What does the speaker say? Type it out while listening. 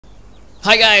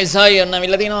Hi guys, hi ඔන්න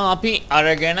අවිල්ලා තියෙනවා අපි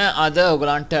අරගෙන අද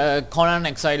ඔයගලන්ට Conan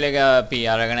Exiles එක අපි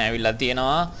අරගෙන ඇවිල්ලා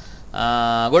තියෙනවා.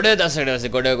 ගොඩ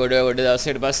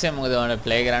දවසකට පස්සේ මොකද මම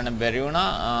ප්ලේ කරන්න බැරි වුණා.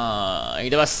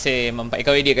 ඊට පස්සේ මම එක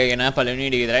වීඩියෝ එකක් ගෙන පළවෙනි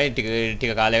වීඩියෝ එක විතරයි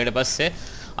ටික කාලයකට පස්සේ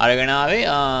අරගෙන ආවේ.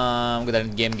 මොකද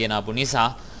ගේම් ගෙන ආපු නිසා.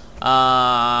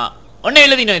 ඔන්න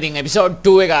එළ දිනවා ඉතින් එපිසෝඩ්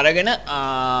 2 එක අරගෙන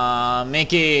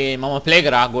මේකේ මම ප්ලේ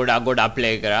කරා ගොඩක්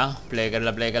ප්ලේ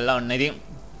කරලා ඔන්න ඉතින්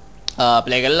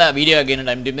play කරලා වීඩියෝ එක ගෙන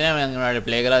ටයිම් තිබ්බේ නෑ මම උනාට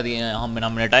play කරලා තියෙන හම්බෙන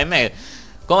ටයිම් එක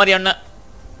කොහමද යන්න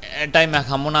ටයිම් එක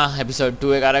හම්බුණා එපිසෝඩ්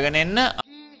 2 එක අරගෙන එන්න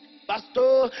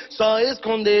Bastou só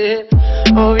esconder.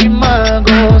 Oi, irmã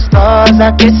gostosa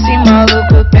que esse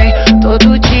maluco tem.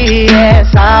 Todo dia é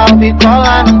salve,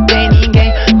 cola, não tem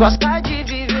ninguém. Gosta de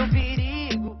viver o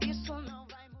perigo, isso não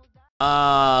vai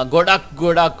mudar.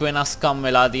 ගොඩක් වෙනස්කම්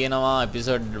වෙලා තියෙනවා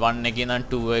එපිසෝඩ් 1 එකේ ඉඳන්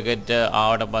 2 එකට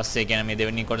ආවට පස්සේ කියන්නේ මේ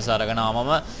දෙවෙනි කොටස අරගෙන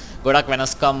ආවම ගොඩක්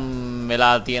වෙනස්කම්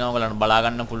වෙලා තියෙනවා ඔයගලන්ට බලා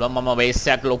ගන්න පුළුවන් මම බේස්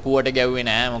එකක් ලොකුවට ගැව්වේ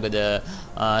නෑ මොකද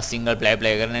සිංගල්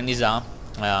ප්ලේ කරන නිසා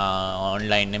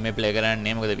ඔන්ලයින් නෙමෙයි ප්ලේ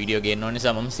කරන්නේ මොකද වීඩියෝ ගේන්න ඕන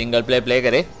නිසා මම සිංගල් ප්ලේ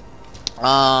කරේ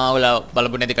ඔයාලා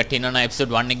බලපු නැති කට්ටිය ඉන්නවා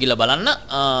එපිසෝඩ් 1 එක ගිහලා බලන්න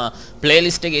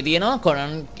ප්ලේලිස්ට් එකේ තියෙනවා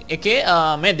කොනන් එකේ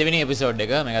මේ දෙවෙනි එපිසෝඩ්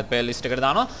එක මේකත් ප්ලේලිස්ට් එකට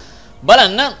දානවා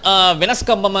බලන්න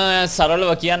වෙනස්කම් මම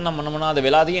සරලව කියන්න මොනවද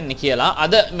වෙලා තියෙන්නේ කියලා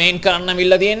අද මේන් කරන්න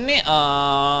විල්ලා තියෙන්නේ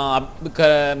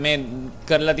මේ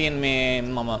කරලා තියෙන මේ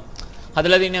මම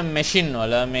හදලා තියෙන මැෂින්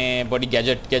වල මේ පොඩි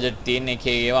ගැජට් තියෙන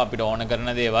එකේ ඒවා අපිට ඕන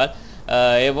කරන දේවල්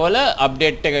ඒවල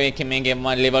අප්ඩේට් එක මේකේ මම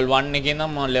ලෙවල් 1 එකේ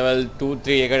නම් මම ලෙවල් 2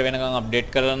 3 එකට වෙනකන්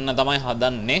අප්ඩේට් කරන්න තමයි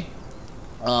හදන්නේ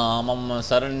මම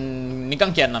සරන්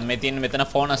නිකන් කියන්නම් මේ තියෙන මෙතන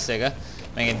ෆෝනස් එක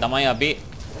මේකෙන් තමයි අපි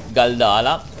ගල්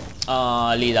දාලා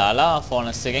ලී දාලා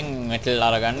ෆෝනස් එකෙන් මෙටල්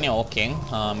අරගන්නේ ඕකෙන්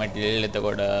මෙටල්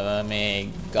එතකොට මේ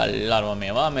ගල් අරව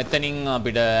මේවා මෙතනින්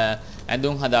අපිට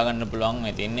ඇඳුම් හදාගන්න පුළුවන්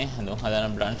මේ තියෙන්නේ ඇඳුම්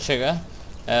හදාන බ්‍රන්ච් එක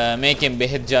මේකෙන්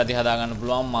බෙහෙත් ಜಾති හදාගන්න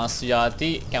පුළුවන් මාස් ಜಾති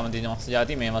කැමති මාස්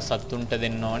ಜಾති මේවා සත්තුන්ට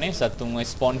දෙන්න ඕනේ සත්තුන්ව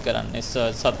ස්පෝන් කරන්න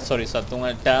සත්තුන්ව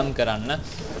ටර්ම් කරන්න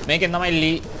මේකෙන් තමයි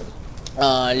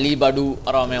ලී බඩු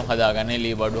අරව මේව හදාගන්නේ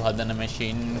ලී බඩු හදන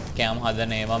මැෂින් කැම්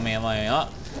හදන ඒවා මේවා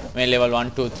මේ level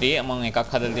 1 2 3 මම එකක්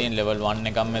හදලා තියෙන level 1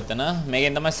 එකක් මෙතන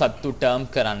මේකෙන් තමයි සත්තු ටර්ම්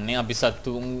කරන්නේ අපි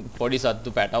සත්තු පොඩි සත්තු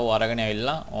පැටව අරගෙන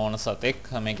ඇවිල්ලා ඕන සතෙක්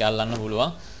මේක අල්ලන්න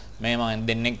පුළුවන් මේ මම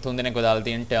දෙන්නෙක් තුන් දෙනෙක්ව දාලා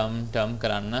තියෙන ටර්ම්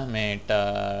කරන්න මේ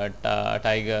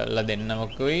ටයිගර්ලා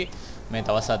දෙන්නමකුයි මේ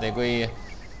තව සතෙකුයි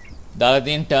දාලා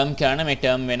තියෙන ටර්ම් කරන මේ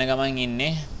ටර්ම් වෙන ගමන්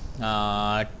ඉන්නේ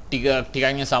ටිකක්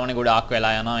සමනේ ගොඩාක්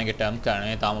වෙලා යනවා මේක ටර්ම් කරන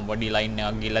මේ තාම පොඩි ලයින්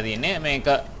එකක් ගිහලා තියෙන්නේ මේක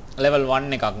level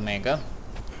 1 එකක් මේක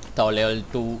තව level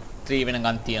 2 3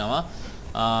 වෙනකන් තියෙනවා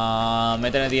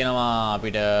මෙතන තියෙනවා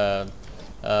අපිට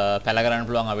පැල කරන්න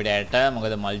පුළුවන් අපිට ඇට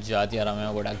මොකද මල් ಜಾති අරම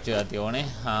ගොඩක් ಜಾති ඕනේ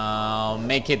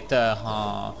මේකෙත්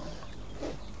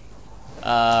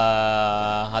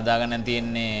හදාගන්න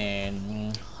තියෙන්නේ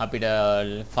අපිට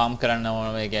ෆාම් කරන්න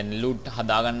ඕන ඒ කියන්නේ ලූට්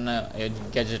හදාගන්න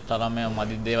ගැජට් අරම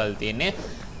මදි දේවල් තියෙන්නේ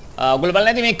ඔයගොල්ලෝ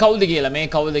බලන්න ඇති මේ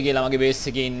කවුද කියලා මගේ බේස්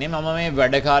එකේ ඉන්නේ මම මේ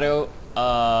වැඩකාරයෝ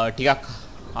ටිකක්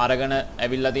අරගෙන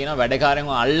ඇවිල්ලා තියෙනවා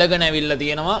වැඩකාරයන්ව අල්ලගෙන ඇවිල්ලා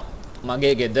තියෙනවා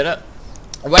මගේ ගෙදර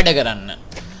වැඩ කරන්න.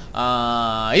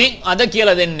 ඉතින් අද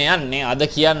කියලා දෙන්න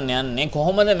යන්නේ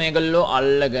කොහොමද මේගොල්ලෝ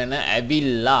අල්ලගෙන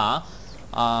ඇවිල්ලා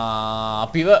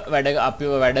අපිව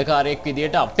වැඩකාරයෙක්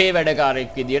විදියට අපේ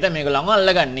වැඩකාරයෙක් විදියට මේගොල්ලන්ව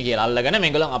අල්ලගන්නේ කියලා. අල්ලගෙන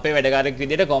මේගොල්ලන් අපේ වැඩකාරයෙක්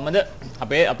විදියට කොහොමද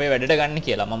අපේ වැඩට ගන්න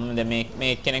කියලා. මම දැන්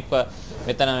මේ කෙනෙක්ව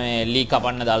මෙතන මේ ලී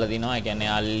කපන්න දාලා දිනවා. ඒ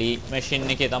කියන්නේ ලී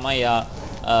මැෂින් එකේ තමයි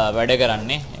වැඩ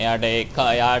කරන්නේ.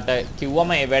 එයාට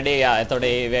කිව්වම ඒ වැඩේ එතකොට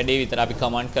ඒ වැඩේ විතර අපි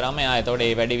කමාන්ඩ් කරාම එයා එතකොට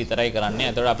ඒ වැඩේ විතරයි කරන්නේ.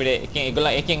 එතකොට අපිට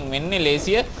එකෙන් වෙන්නේ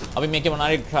ලේසිය අපි මේකේ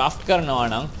මොනවාරි ක්‍රාෆ්ට් කරනවා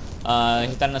නම්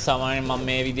හිතන්න සාමාන්‍යයෙන් මම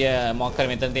මේ විදිය මොකක් හරි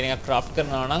මෙතන තියෙන එක ක්‍රාෆ්ට්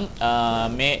කරනවා නම්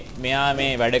මෙයා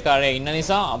මේ වැඩකාරයා ඉන්න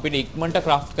නිසා අපිට ඉක්මනට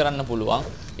ක්‍රාෆ්ට් කරන්න පුළුවන්.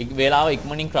 වේලාව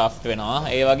ඉක්මනින් ක්‍රාෆ්ට් වෙනවා.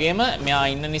 ඒ වගේම මෙයා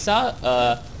ඉන්න නිසා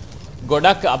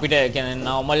ගොඩක් අපිට කියන්නේ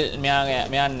normal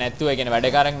මෙයා නැතුව කියන්නේ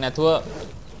වැඩකාරයෙක් නැතුව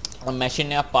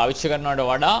මැෂින් එකක් පාවිච්චි කරනවට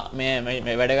වඩා මේ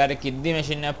වැඩකාරයෙක් ඉද්දි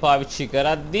මැෂින් එකක් පාවිච්චි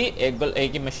කරද්දි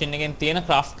ඒකේ මැෂින් එකෙන් තියෙන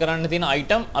ක්‍රාෆ්ට් කරන්න තියෙන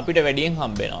අයිටම් අපිට වැඩියෙන්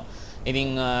හම්බ වෙනවා. ඉතින්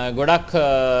ගොඩක්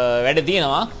වැඩ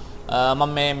තියෙනවා.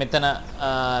 මම මෙතන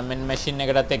මැෂින්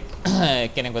එකටත්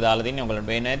කෙනෙක්ව දාලා තින්නේ ඔයගොල්ලන්ට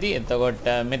පේන්න ඇති. එතකොට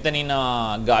මෙතන ඉන්න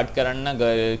ගාඩ් කරන්න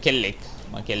කෙල්ලෙක්.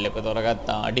 මම කෙල්ලෙක්ව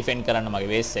තෝරගත්තා ඩිෆෙන්ඩ් කරන්න මගේ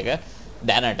බේස් එක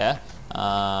දැනට.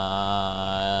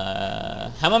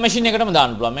 හැම මැෂින් එකටම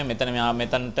දාන්න පුළුවන්.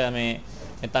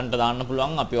 මෙතනට දාන්න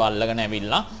පුළුවන් අපිව අල්ලගෙන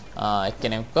ඇවිල්ලා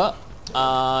එක්කෙනෙක්ව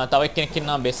තව එක්කෙනෙක්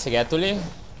ඉන්නවා බේස් එක ඇතුලේ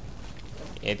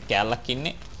ඒත් කැලලක්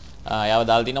ඉන්නේ එයාව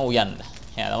දාලා තිනවා උයන්න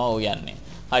එයා තමයි උයන්නේ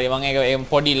හරි මම ඒක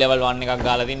පොඩි level 1 එකක්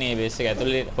ගාලා තින්නේ මේ බේස් එක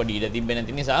ඇතුලේ පොඩි ඉඩ තිබ්බේ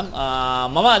නැති නිසා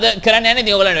මම අද කරන්න යන්නේ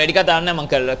ඉතින් ඔයගොල්ලන්ට වැඩි කතාවක් නැහැ මම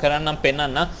කරන්නම්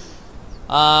පෙන්නන්න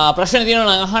ප්‍රශ්න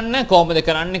තියෙනවා නම් අහන්න කොහොමද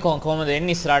කරන්නේ කොහොමද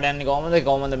එන්නේ ඉස්සරහට යන්නේ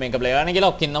කොහොමද මේක ප්ලේ කරන්නේ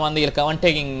කියලා ඔක්කින් නමන්ද කියලා කමෙන්ට්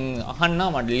එකකින් අහන්න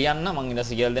මට ලියන්න මම ඊට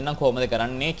පස්සේ කියලා දෙන්නම් කොහොමද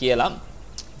කරන්නේ කියලා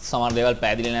සමහර දේවල්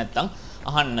පැහැදිලි නැත්තම්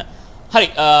අහන්න හරි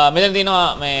මෙතන තියෙනවා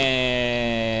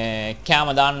මේ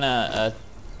කැම දාන්න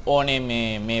ඕනේ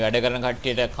මේ වැඩ කරන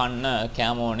කට්ටියට කන්න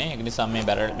කැම ඕනේ ඒක නිසා මේ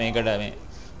බැරල් මේකට මේ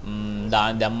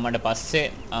දැම්මට පස්සේ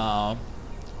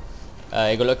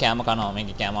ඒගොල්ලෝ කැම කනවා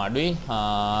මේකේ කැම අඩුයි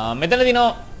මෙතන තියෙනවා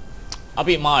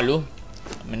අපි මාළු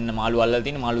මෙන්න මාළු අල්ලලා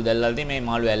තියෙන මාළු දැල්ලලා තියෙන මේ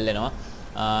මාළු ඇල්ලෙනවා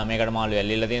මේකට මාළු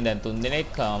ඇල්ලිලා තියෙන දැන් 3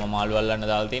 දිනක් මම මාළු අල්ලන්න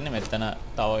දාලා තියෙන මෙතන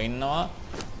තව ඉන්නවා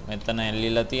මෙතන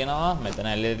ඇල්ලිලා තියෙනවා මෙතන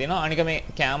ඇල්ලිලා තියෙනවා අනික මේ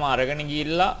කැම අරගෙන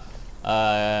ගිහිල්ලා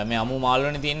මේ අමු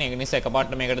මාළුවනේ තියෙන්නේ ඒක නිසා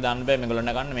එකපාරට මේකට දාන්න බෑ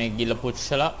මේගොල්ලන්ට ගන්න මේක ගිහිල්ලා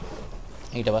පුච්චලා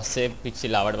ඊට පස්සේ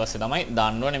පිච්චිලා ආවට පස්සේ තමයි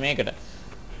දාන්න ඕනේ මේකට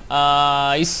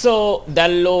ඉස්සෝ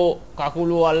දැල්ලෝ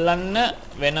කකුළු අල්ලන්න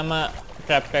වෙනම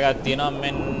ට්‍රැප් එකක් තියෙනවා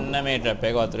මෙන්න මේ ට්‍රැප්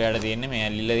එක වතුර යට තියෙන්නේ මේ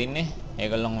ඇල්ලිලා තින්නේ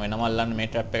ඒගොල්ලෝ වෙනම අල්ලන්න මේ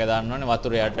ට්‍රැප් එක දාන්න ඕනේ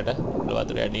වතුර යටට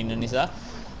වතුර යට ඉන්න නිසා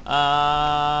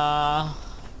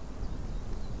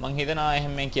මං හිතනවා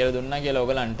එහෙම මේ කියලා දුන්නා කියලා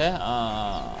ඔයගලන්ට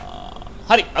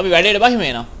හරි අපි වැඩේට බහිමු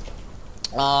එනවා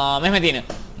මෙහෙම තියෙන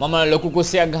මම ලොකු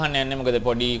කුස්සියක් ගහන්න යන්නේ මොකද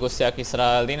පොඩි කුස්සියක්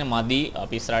ඉස්සරහට තියෙන මදි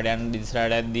අපි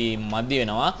ඉස්සරහට යද්දී මදි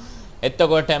වෙනවා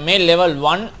එතකොට මේ level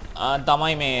 1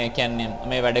 තමයි මේ කියන්නේ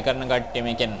මේ වැඩ කරන කට්ටිය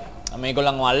මේ කියන්නේ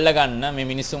මේගොල්ලන්ව අල්ලගන්න මේ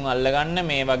මිනිස්සුන් අල්ලගන්න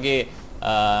මේ වගේ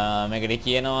මේකට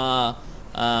කියනවා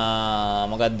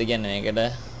මොකක්ද කියන්නේ මේකට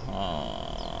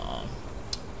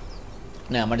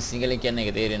නෑ මට සිංහලෙන් කියන්නේ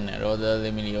ඒක තේරෙන්නේ නැහැ රෝදා දෙ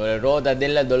මිලියෝරේ රෝදා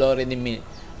දෙල්ල ඩොලෝරේ දි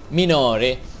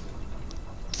මිනෝරේ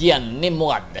කියන්නේ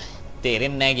මොකද්ද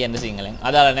තේරෙන්නේ නැහැ කියන්නේ සිංහලෙන්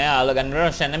අදාළ නැහැ ආල ගන්න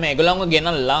ප්‍රශ්න නැහැ මේගොල්ලන්ව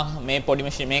ගෙනල්ලා මේ පොඩි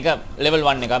මැෂින් මේක level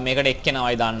 1 එක මේකට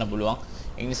එක්කෙනාවයි දාන්න පුළුවන්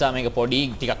ඒ නිසා මේක පොඩි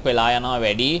ටිකක් වෙලා යනවා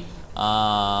වැඩි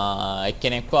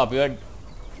එක්කෙනෙක්ව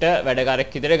අපිවට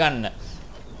වැඩකාරයෙක් විතර ගන්න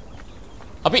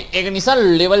අපි ඒක නිසා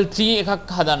level 3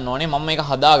 එකක් හදන්න ඕනේ මම මේක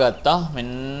හදාගත්තා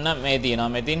මෙන්න මේ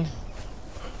තියෙනවා මෙතින්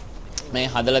මේ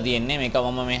හදලා තියෙන්නේ මේක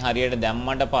මම මේ හරියට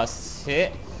දැම්මට පස්සේ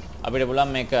අපිට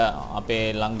පුළුවන් මේක අපේ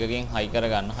ළඟකින් හයි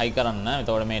කරන්න.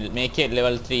 එතකොට මේකේ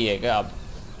level 3 එක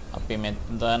අපි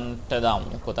මෙතනට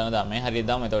දාමු. කොතන දාමු? මේ හරියට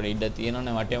දාමු. එතකොට ඉඩ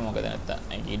තියෙනවනේ වටේ මොකද නැත්තම්.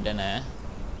 මේක ඉඩ නැහැ.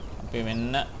 අපි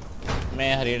මෙන්න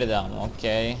මේ හරියට දාමු.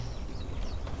 ඕකේ.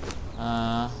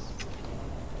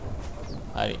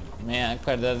 හරි. මේ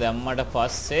අක්කඩ දැම්මට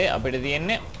පස්සේ අපිට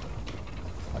තියෙන්නේ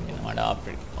වටින මඩ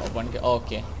අපිට ඕපන්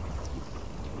ඕකේ.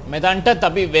 මෙතනට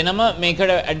අපි වෙනම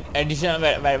මේකට ඇඩිෂනල්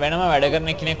වෙනම වැඩ කරන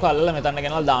කෙනෙක්ව අල්ලලා මෙතනට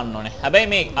ගෙනල්ලා දාන්න ඕනේ. හැබැයි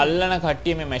මේ අල්ලන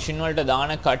කට්ටිය මේ මැෂින් වලට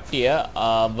දාන කට්ටිය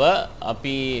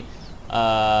අපි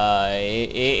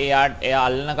එයා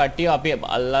අල්ලන කට්ටිය අපි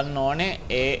අල්ලන්න ඕනේ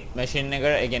ඒ මැෂින් එක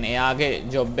ඒ කියන්නේ එයාගේ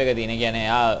ජොබ් එක තියෙන. කියන්නේ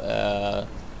එයා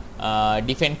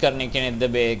ඩිෆෙන්ඩ් කරන කෙනෙක්ද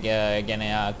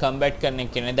කියන්නේ එයා කම්බැට් කරන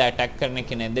කෙනෙක්ද ඇටැක් කරන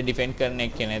කෙනෙක්ද ඩිෆෙන්ඩ් කරන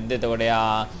කෙනෙක්ද එතකොට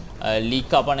එයා ලීක්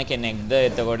කපන කෙනෙක්ද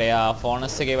එතකොට එයා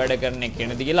ෆෝනස් එකේ වැඩ කරන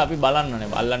කෙනෙක්ද කියලා අපි බලන්න ඕනේ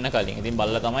අල්ලන්න කලින්. ඉතින්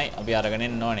බල්ලා තමයි අපි අරගෙන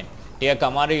එන්න ඕනේ. ටිකක්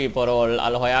අමාරුයි පොරවල්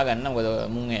අල හොයාගන්න. මොකද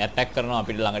මුන් ඇටැක් කරනවා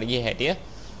අපිට ළඟට ගියේ හැටිය.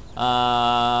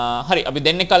 හරි අපි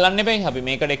දෙන්නෙක් අල්ලන්න එපයි. අපි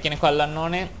මේකට එක්කෙනෙක් අල්ලන්න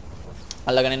ඕනේ.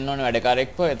 අල්ලගෙන එන්න ඕනේ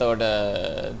වැඩකාරයෙක්ව. එතකොට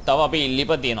තව අපි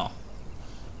ලිප තියෙනවා.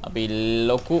 අපි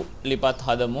ලොකු ලිපත්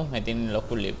හදමු. මෙතින්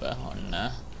ලොකු ලිප. ඔන්න.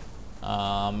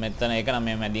 මෙතන ඒක නම්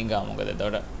මේ මැදින් ගාමු. මොකද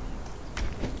එතකොට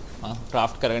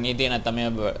ක්‍රාෆ්ට් කරගෙන ඉතින් නැත්නම් මේ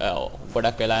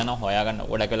ගොඩක් වෙලා යනවා හොයාගන්න.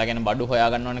 ගොඩක් වෙලා කියන්නේ බඩු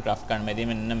හොයාගන්න ඕනේ ක්‍රාෆ්ට් කරන්න.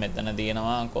 මෙන්න මෙතන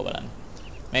තියෙනවා කො බලන්න.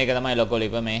 මේක තමයි ලොකෝ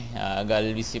ලිප මේ ගල්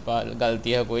 25 ගල්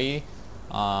 30කුයි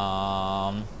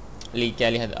ලී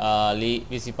කැලි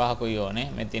 25කුයි ඕනේ.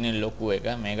 මේ තියෙන ලොකු එක.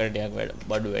 මේකට ටිකක්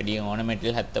බඩු වැඩි ඕනේ.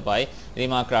 මෙටල් 75යි. ඉතින්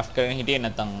මම ක්‍රාෆ්ට් කරගෙන හිටියේ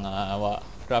නැත්නම්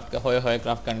ක්‍රාෆ්ට් හොය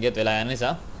ක්‍රාෆ්ට් කරන්න ගියත් වෙලා යන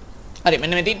නිසා හරි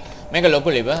මෙන්න මෙතින් මේක ලොකු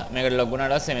ලිප මේකට ලොකු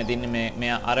වුණාට පස්සේ මෙතින්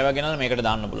මේ අරව ගෙනල්ලා මේකට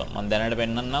දාන්න පුළුවන් මම දැනට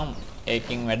පෙන්නන්නම්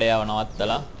ඒකින් වැඩ යව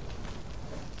නවත්තලා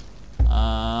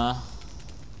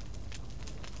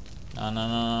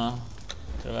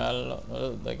travel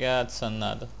දෙකත්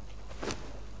සන්නාද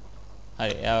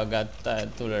හරි එයාව ගත්තා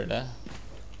ඇතුළට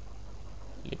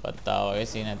ලිපත් ආවා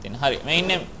වගේ සීනක් තියෙන හරි මේ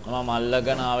ඉන්නේ මම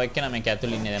අල්ලගෙන ආව එක්කන මේක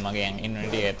ඇතුළේ ඉන්නේ දැන් මගේ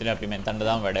ඉන්වෙන්ටරි ඇතුළේ අපි මෙතනට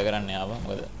දාම වැඩ කරන්න ආවා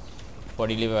මොකද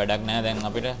පොඩි ලිප වැඩක් නැහැ දැන්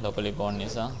අපිට ලොකු ලිප ඕන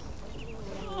නිසා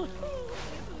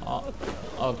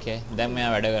ඕකේ දැන්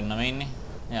මෙයා වැඩ කරනවා ඉන්නේ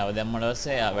එයාව දැම්මට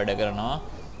පස්සේ එයා වැඩ කරනවා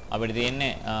අපිට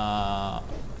තියෙන්නේ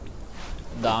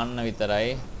දාන්න විතරයි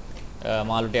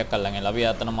මාළු ටිකක් අල්ලන් එලා අපි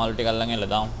අතන මාළු ටික අල්ලන්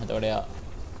එලා දාමු එතකොට එයා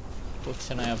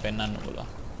පුච්චන අය පෙන්වන්න පුළුවන්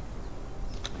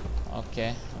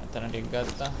ඕකේ එතන ටික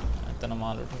ගත්තා එතන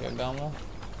මාළු ටික ගාමු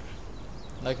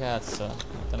the cats.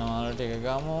 එතන මාළු ටික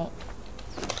ගමු.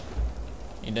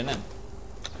 ඉන්න නෑ.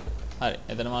 හරි.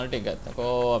 එතන මාළු ටික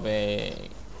ගත්තකෝ අපේ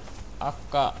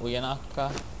අක්කා උයන අක්කා.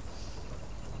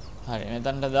 හරි.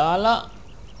 මෙතනට දාලා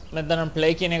මෙතන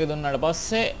ප්ලේ කියන එක දුන්නාට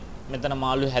පස්සේ මෙතන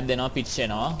මාළු හැදෙනවා පිච්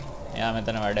වෙනවා. එයා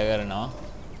මෙතන වැඩ කරනවා.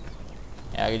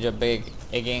 එයාගේ ජොබ්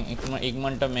එකෙන්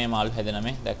ඉක්මනට මේ මාළු හැදෙනවා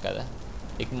මේ දැක්කද?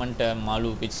 ඉක්මනට මාළු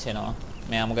පිච් වෙනවා.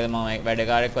 මෙයා මොකද මම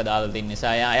වැඩකාරයෙක්ව දාලා තින්න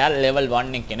නිසා එයා ලෙවල්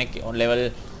 1 කෙනෙක් ලෙවල්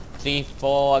 3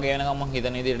 4 වගේ වෙනකම් මම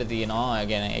හිතන විදිහට තියෙනවා. ඒ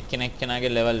කියන්නේ එක්කෙනෙක්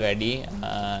කෙනාගේ ලෙවල් වැඩි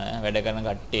වැඩ කරන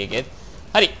කට්ටියකෙත්.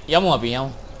 හරි යමු අපි යමු.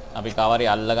 අපි කවරි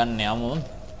අල්ලගන්න යමු.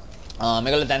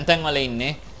 මේගොල්ලෝ තැන් තැන් වල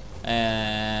ඉන්නේ.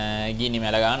 ගිනි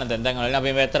මැල ගන්න තැන් තැන් වල අපි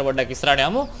මේ පැත්තට පොඩ්ඩක් ඉස්සරහට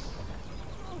යමු.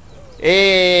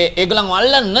 ඒගොල්ලන්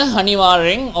අල්ලන්න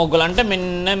අනිවාර්යෙන් ඕගොල්ලන්ට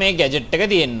මෙන්න මේ ගැජට් එක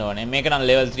තියෙන්න ඕනේ. මේක නම්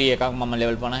level 3 එකක් මම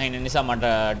level 50 ඉන්න නිසා මට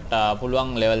පුළුවන්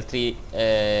level 3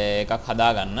 එකක්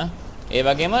හදාගන්න. ඒ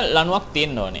වගේම ලණුවක්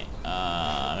තියෙන්න ඕනේ.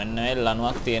 මෙන්න මේ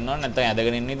ලණුවක් තියෙන්න ඕනේ නැත්නම්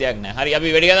ඇදගෙන ඉන්න විදියක් නැහැ. හරි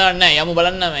අපි වෙඩි ගන්න නැහැ. යමු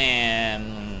බලන්න මේ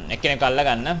එක්කෙනෙක්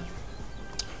අල්ලගන්න.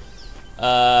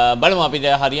 බලමු අපිට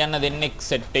හරියන්න දෙන්නෙක්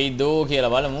සෙට් වෙයිද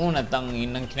කියලා බලමු. නැත්නම්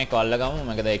ඉන්න කෙනෙක් අල්ලගමු.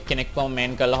 මොකද එක්කෙනෙක්වම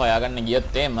මේන් කරලා හොයාගන්න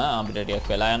ගියොත් එහෙම අපිට ටිකක්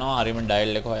වෙලා යනවා. හරියම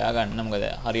ඩයල් එක හොයාගන්න. මොකද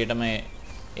හරියට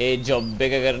ඒ ජොබ්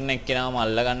එක කරන එක්කෙනාම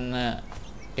අල්ලගන්න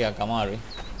ටිකක් අමාරුයි.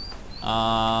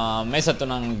 මේ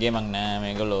සතුනම් ගේමක් නෑ.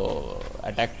 මේගොල්ලෝ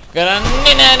ඇටැක්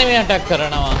කරන්නේ නෑනේ. මේ ඇටැක්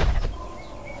කරනවා.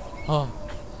 හො.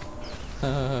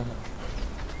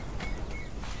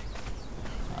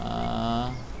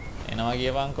 එනවා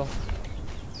කියපන්කෝ.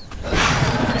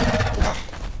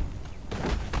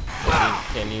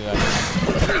 කෙලි වල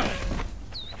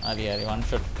හරි one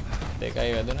shot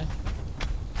දෙකයි වැදුනේ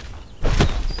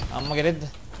අම්ම කෙරෙද්ද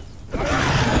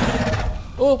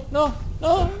oh no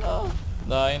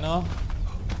දායිනෝ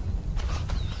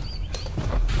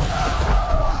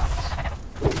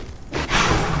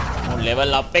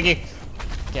level up එකේ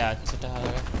කැච්චට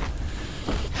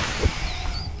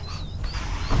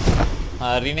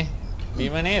හරිනේ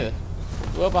බීම නේද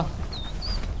දුවපන්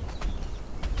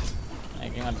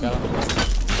එකෙන් අත් ගාලා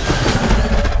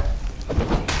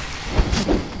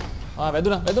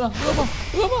වැදුනා දුවපන්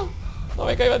තව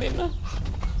එකයි වදින්න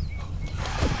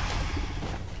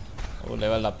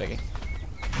level up එකේ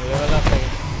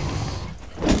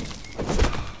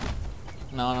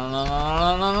no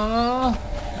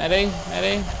මැරෙයි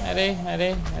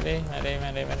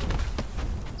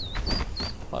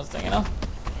fast thing enough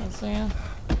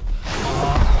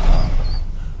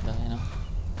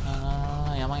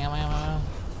යම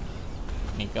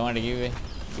නිකමට කිව්වේ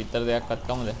පිටර දෙයක්වත්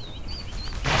කමුද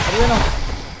හරි වෙනවා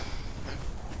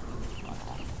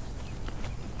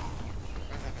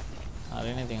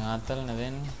හරිනේ ඉතින් ආතල්නේ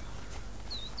දෙන්නේ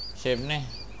ෂේප් නේ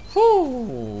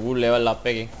ඌ ලෙවල් අප්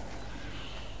එකේ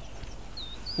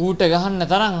ඌට ගහන්න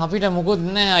තරම් අපිට මොකුත්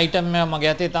නැහැ අයිටම් එක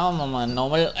මගේ අතේ තාම මම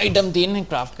normal item තියෙන්නේ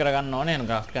craft කරගන්න ඕනේ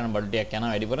craft කරන බඩු ටිකක්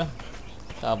යනවා වැඩිපුර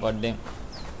තා පොඩ්ඩෙන්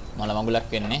මල මඟුලක්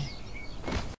වෙන්නේ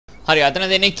හරි අතන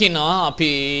දෙන්නෙක් ඉන්නවා අපි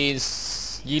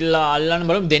ගිල්ලා අල්ලන්න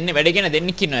බලමු දෙන්නේ වැඩ කියන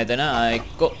දෙන්නෙක් ඉන්නවා එතන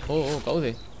එක්ක කවුද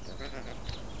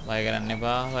බය කරන්න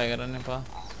එපා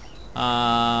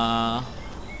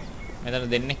මෙතන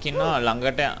දෙන්නෙක් ඉන්නවා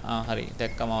ළඟට හරි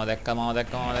දැක්කම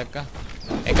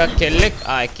එකක් කෙල්ලෙක්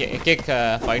එකෙක්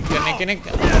ෆයිට් කරන කෙනෙක්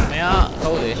මෙයා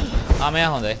කවුද මෙයා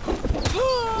හොඳයි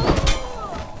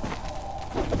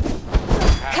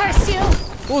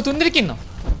තුන් දෙනෙක් ඉන්නවා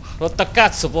රොත්ත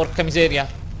cazzo porca miseria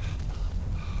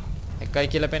එකයි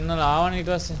කියලා පෙන්නලා ආවනේ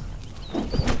ඊට පස්සේ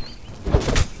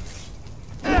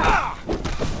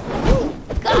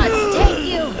Gods take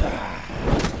you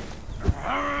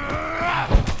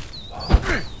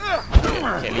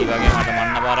කෙලි වගේ මට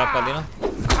මන්න පාරක් වදිනවා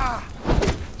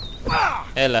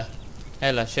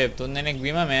එලා ෂේප් තුන් දෙනෙක්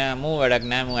බීම මෙයා මූ වැඩක්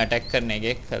නැහැ මූ ඇටැක් කරන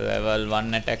එකෙක් level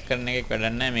 1 ඇටැක් කරන එකෙක්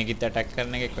වැඩක් නැහැ මේකිට ඇටැක්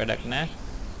කරන එකෙක් වැඩක්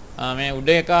නැහැ මේ උඩ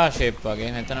එක ෂේප්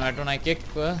වගේ මෙතන වැටුණා එකෙක්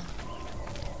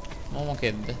මූ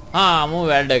මොකෙද්ද මූ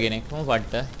වැඩ කෙනෙක් මූ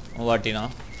පට්ට මූ වටිනවා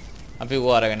අපි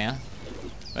ඌ අරගෙන යනවා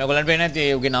මේගොල්ලන්ට පේන්නේ නැති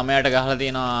ඌගේ නමයට ගහලා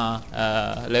තියෙනවා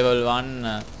level 1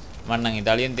 මම නම්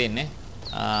ඉතාලියෙන් තියන්නේ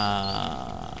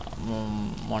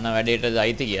මොන වැඩේටද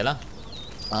අයිති කියලා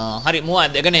හරි මූ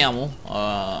ඇදගෙන යමු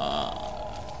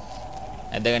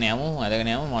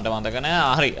මට මතක නෑ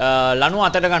හරි ලණුව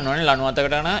අතට ගන්න ඕනේ ලණුව අතට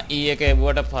ගන්න එක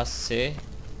එවුවට පස්සේ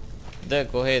ද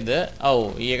කොහෙද ඔව්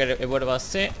එකට එවුවට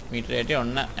පස්සේ මීටර ඇටි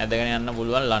ඔන්න ඇදගෙන යන්න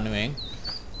පුළුවන් ලණුවෙන්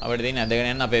අපිට තියෙන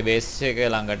ඇදගෙන යන්න අපේ බේස් එක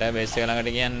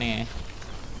ළඟට කියන්නේ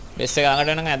බේස් එක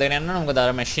ළඟට නම් ඇදගෙන යන්න මොකද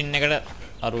අර මැෂින් එකට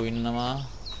අරු ඉන්නවා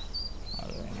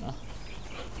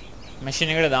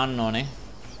මැෂින් එකට දාන්න ඕනේ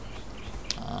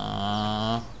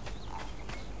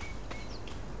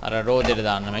අර රෝදෙට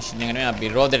දාන්න මැෂින් එක නෙමෙයි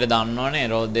අපි රෝදෙට දාන්න ඕනේ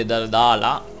රෝදෙට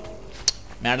දාලා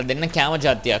මට දෙන්න කැම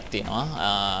જાතියක් තියෙනවා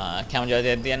කැම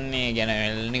જાතියක් තියන්නේ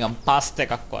කියන්නේ නිකන් පාස්තා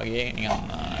එකක් වගේ නිකන්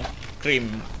ක්‍රීම්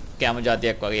කැම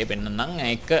જાතියක් වගේ පෙන්නන්නම්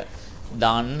ඒක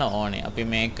දාන්න ඕනේ අපි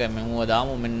මේක මෙමුව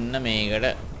දාමු මෙන්න මේකට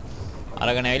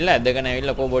අරගෙන ඇවිල්ලා ඇදගෙන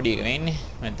ඇවිල්ලා කො බොඩි එක වෙන්නේ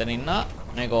මෙතන ඉන්න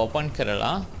මේක ඕපන්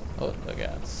කරලා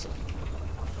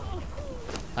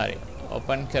හරි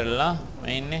ඕපන් කරලා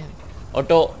මේ ඉන්නේ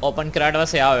ඔටෝ ඕපන් කරාට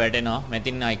පස්සේ යාව වැටෙනවා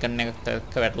මෙතින් අයිකන්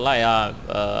එකක් වැටලා යා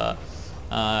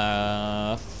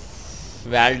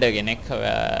වැල්ඩ කෙනෙක්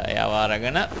යාව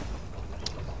අරගෙන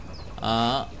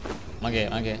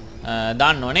මගේ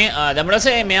දාන්න ඕනේ දැන්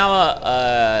ඊපස්සේ මෙයාව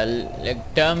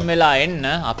ටර්ම් වෙලා එන්න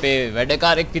අපේ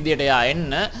වැඩකාරයෙක් විදියට යා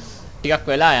එන්න ටිකක්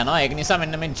වෙලා යනවා ඒක නිසා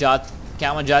මෙන්න මේ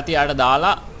කැම જાතිය ආට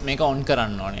දාලා මේක ඔන්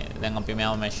කරන්න ඕනේ දැන් අපි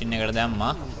මෙයාව මැෂින් එකට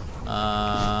දැම්මා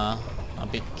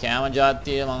අපි කැම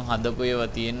જાතිය මං හදපු ඒවා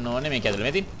තියෙන්න ඕනේ මේක ඇතුළේ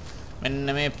මෙතින් මෙන්න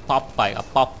මේ පප්පා එක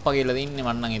පප්පා කියලා තින්නේ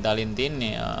මම නම් ඉතාලියෙන්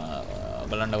තින්නේ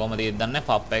බලන්න කොහමද තියෙන්නේ දන්නේ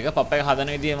පප්පා එක හදන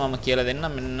විදිය මම කියලා දෙන්නම්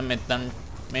මෙන්න මෙතන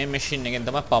මේ මැෂින් එකෙන්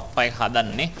තමයි පප්පා එක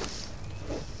හදන්නේ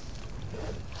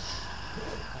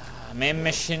මේ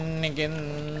මැෂින් එකෙන්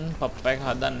පප්පා එක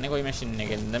හදන්නේ කොයි මැෂින්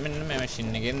එකෙන්ද මෙන්න මේ මැෂින්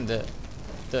එකෙන්ද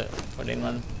පොඩෙන්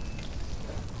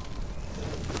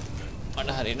මට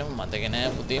හරියටම මතක නෑ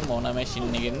පුතේ මොන මැෂින්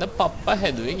එකෙන්ද පප්පා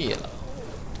හැදුවේ කියලා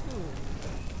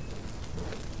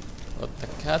what the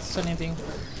cats anything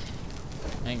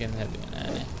මේකෙන් හැදුවේ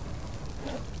නෑනේ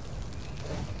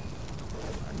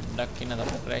දක්කින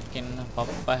තප්පරයකින්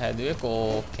පප්පා හැදුවේ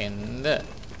කෝකෙන්ද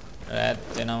රැත්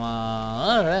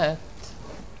වෙනවා රැත්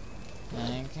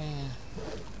මේක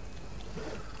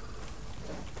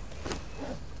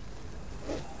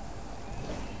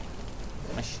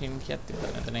මැෂින් කියත්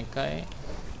තිබුණා මෙතන එකයි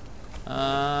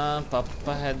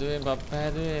පප්පා හැදුවේ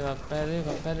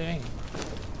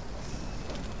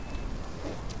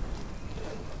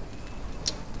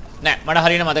නෑ මට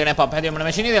හරියට මතක නෑ පප්පා හැදුවේ මොන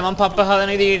මැෂින් එකද මම පප්පා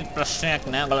හදන විදිහ ප්‍රශ්නයක්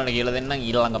නෑ ඔයාලට කියලා දෙන්නම්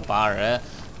ඊළඟ පාර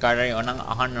කාටරි ඕනනම්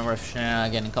අහන්න ප්‍රශ්න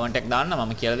ගැන කමෙන්ට් එකක් දාන්න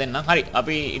මම කියලා දෙන්නම් හරි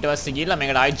අපි ඊට පස්සේ ගිහලා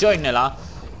මේකට ආයි ජොයින් වෙලා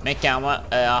මේ කැම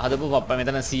හදපු පප්පා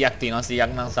මෙතන 100ක් තියෙනවා 100ක්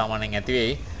නම් සාමාන්‍යයෙන් ඇති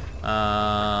වෙයි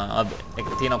ඒක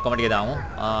තියෙන ඔක්කොම ටික දාමු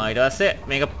ඊට පස්සේ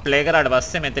මේක ප්ලේ කරාට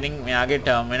පස්සේ මෙතනින් මෙයාගේ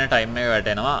ටර්ම් වෙන ටයිම් එක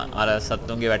වැටෙනවා අර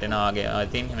සත්තුන්ගේ වැටෙනවා වගේ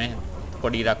ඉතින් මේ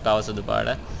පොඩි ඉරක් ආව සුදු පාට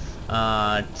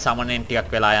සාමාන්‍යයෙන්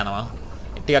ටිකක් වෙලා යනවා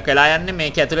ටිකක් වෙලා යන්නේ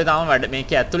මේක ඇතුලේ තාම වැඩ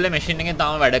මේක ඇතුලේ මැෂින් එකෙන්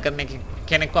තාම වැඩ කරන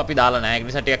කෙනෙක්ව අපි දාලා නැහැ ඒක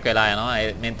නිසා ටිකක් වෙලා යනවා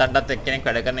මේ තණ්ඩත් එක්කෙනෙක්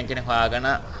වැඩ කරන කෙනෙක් හොයාගෙන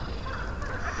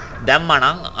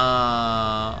දැම්මනම්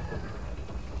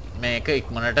මේක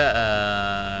ඉක්මනට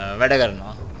වැඩ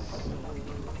කරනවා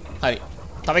හරි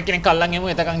තව කෙනෙක් අල්ලන්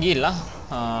යමු එතකන් ගිහිල්ලා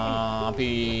අපි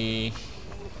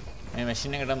මේ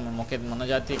මැෂින් එකට මොකෙද මොන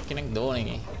જાති කෙනෙක්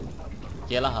දෝනේ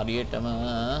කියලා හරියටම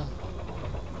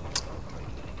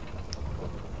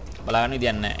බලාගන්න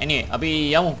විදියක් නැහැ. anyway අපි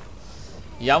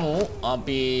යමු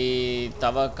අපි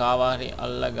තව කාවාරි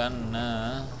අල්ලගන්න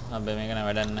හැබැයි මේක නෑ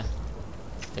වැඩන්න.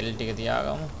 තෙල් ටික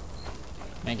තියාගමු.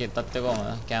 මේකේ තත්ත්වය කොහමද?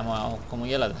 කැම ඔක්කොම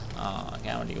ගියලාද?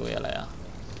 කැම ටික ගියලා යා.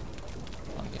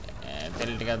 ඕකේ.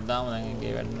 තෙල් ටිකක් දාමු දැන්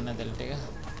ඒකේ වැඩන්න තෙල් ටික.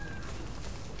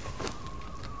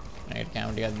 මේකට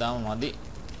කැම ටිකක් දාමු මදි.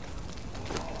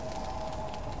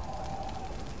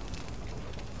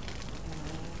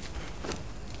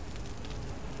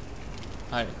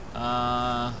 හරි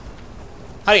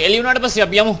හරි එළි වුණාට පස්සේ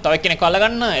අපි යමු තව එක්කෙනෙක්ව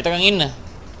අල්ලගන්න එතකන් ඉන්න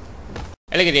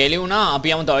එළගෙට එළි වුණා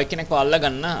අපි යමු තව එක්කෙනෙක්ව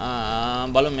අල්ලගන්න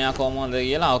බලමු මෙයා කොහොමද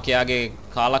කියලා ඔකයාගේ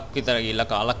කාලක් විතර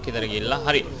ගිහිල්ලා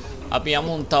හරි අපි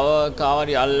යමු තව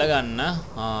කාවරි අල්ලගන්න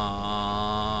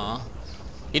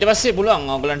ඊට පස්සේ පුළුවන්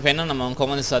ඔයගලන්ට පෙන්නන්න මම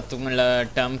කොහොමද සත්තුන් වල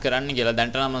ටර්ම් කරන්නේ කියලා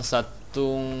දැන්ට නම්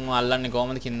සත්තුන් අල්ලන්නේ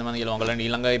කොහොමද කින්දමද කියලා ඔයගලන්ට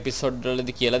ඊළඟ එපිසෝඩ්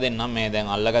වලදී කියලා දෙන්නම් මේ දැන්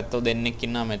අල්ලගත්තෝ දෙන්නෙක්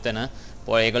ඉන්නවා මෙතන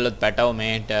පොය ඒගොල්ලොත් පැටව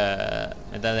මේට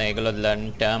මෙතන ඒගොල්ලොත් ලර්න්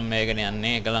ටර්ම් එකගෙන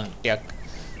යන්නේ ඒගොල්ලන් ටිකක්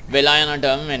වෙලා යන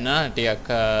ටර්ම් වෙන ටිකක්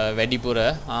වැඩිපුර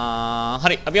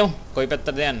හරි අපි යමු කොයි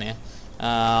පැත්තටද යන්නේ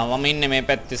මම ඉන්නේ මේ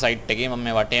පැත්තේ සයිට් එකේ මම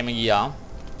මේ වටේම ගියා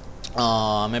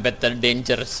මේ පැත්ත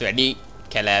ඩේන්ජරස් වැඩි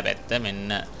කැලෑ පැත්ත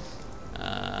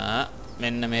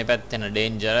මෙන්න මේ පැත්තේන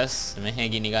ඩේන්ජරස් මෙහි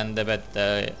ගිනිගන්ධ පැත්ත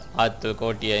ආතල්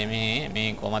කෝටියයි මේ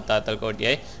කොමත් ආතල්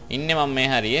කෝටියයි ඉන්නේ මම මේ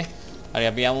හරියේ හරි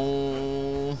අපි යමු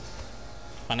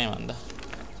අනේ මන්ද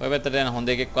ඔය පැත්තට යන හොඳ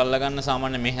එකෙක් අල්ලගන්න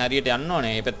සාමාන්‍ය මේ හරියට යන්න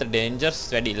ඕනේ මේ පැත්ත ඩේන්ජර්ස්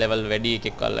වැඩි ලෙවල් වැඩි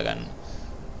එකෙක් අල්ලගන්න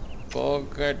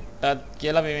කොකටත්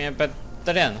කියලා අපි මේ පැත්තට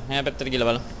යන්න මේ පැත්තට ගිහලා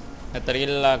බලමු පැත්තට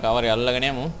ගිහලා කවරේ අල්ලගෙන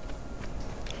යමු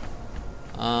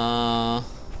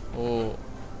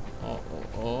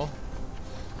ඕ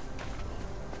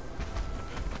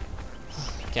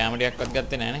කැමරාවක්වත්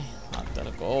ගත්තේ නැහනේ අතර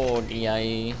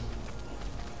කෝටියයි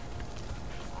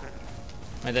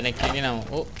මෙතන එක්කෙනෙක් නම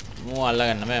මූ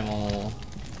අල්ලගන්න බෑ මූ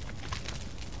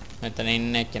මෙතන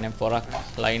ඉන්නේ කෙනෙක් පොරක්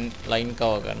ලයින්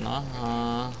කවර් කරනවා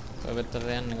කොයි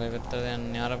පැත්තටද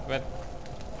යන්නේ අර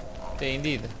පැත්තේ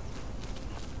ඉඳීද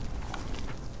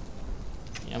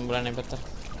යම් බලන්නේ පැත්ත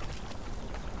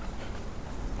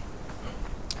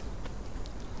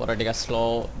පොර ටික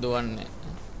ස්ලෝ දුවන්නේ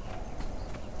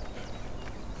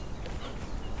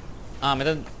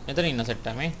මෙතන ඉන්න සෙට්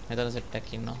එක මේ මෙතන සෙට්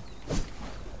එකක් ඉන්නවා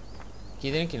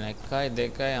කී දෙනෙක් ඉන්නවා 1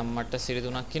 2 අම්මට සිරි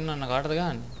 3ක් ඉන්නවන්න කාටද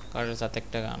ගහන්නේ කාටද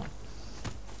සතෙක්ට ගන්නවා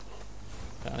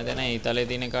ගන්න දෙන ඊතලේ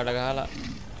තියෙන කාට ගහලා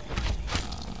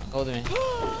කවුද මේ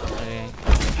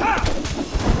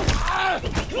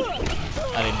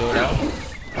හරි ඩෝඩා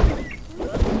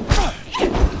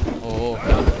ඕ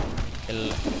L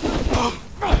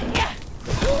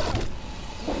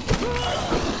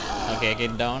okay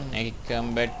get down ek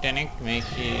combat tenek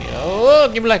make oh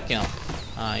gimbalak කියනවා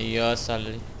අයියෝ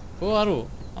සල්ලි අරු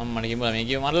අම්මට ගිඹලා මේ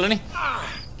කිව මරලානේ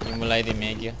ගිඹලා ඉතින්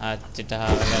මේ කිය ආච්චිට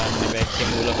හාව කරන්න බෑ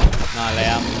කිඹුල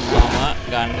නාලයම්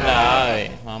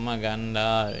මම ගන්න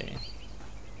ආවේ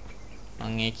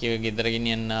මං ඒ කිව ගෙදර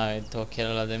ගෙනියන්න ආවේ තෝ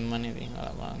කියලා දෙන්නනේ ඉතින්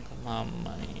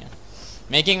මම්මා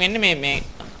මේකින් වෙන්නේ මේ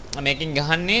මේකින්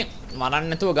ගහන්නේ මරන්න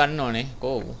නැතුව ගන්න ඕනේ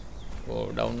කෝ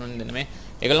ඩවුන් වෙන දෙන්න මේ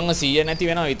ඒගොල්ලෝම 100 නැති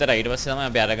වෙනවා විතරයි ඊට පස්සේ තමයි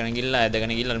අපි අරගෙන ගිහලා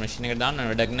ඇදගෙන ගිහලා මැෂින් එකට දාන්න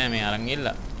වැඩක් නැහැ මේ අරන්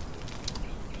ගිහලා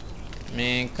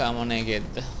මේ කමන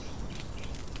එකෙද්ද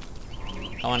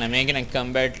කමන මේ කෙනෙක්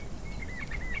කම්බැට්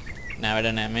නෑ වැඩ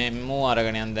නෑ මේ මූ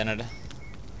අරගෙන යන්න දැනට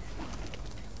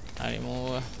හරි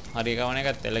මූ හරි කවන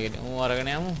එකත් එලගෙන මූ අරගෙන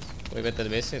යමු ඔය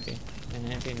පැත්තට බේස් එක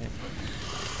තියෙන්නේ තියෙන්නේ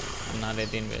අන්නාලේ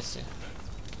තියෙන බේස් එක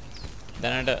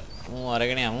දැනට මූ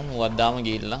අරගෙන යමු මූවත් දාම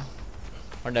ගිහිල්ලා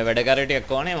ඔන්න වැඩකාරයෝ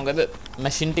ටිකක් ඕනේ මොකද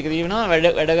මැෂින් ටික තියෙනවා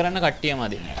වැඩ කරන්න කට්ටියම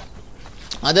අදින්න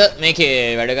අද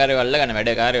මේකේ වැඩකාරයෝ අල්ලගන්න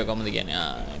වැඩකාරයෝ කොහොමද කියන්නේ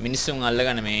මිනිස්සුන්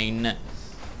අල්ලගන්න මේ ඉන්න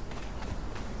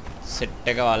සෙට්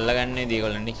එක අල්ලගන්නේ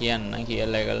දීගොල්ලන්ට කියන්න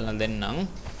කියලා ඒගොල්ලන් දෙන්නම්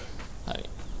හරි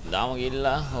දාමු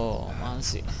ගිල්ලා ඕ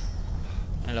මාන්සි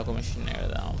මේ ලොකු මැෂින් එකට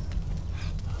දාමු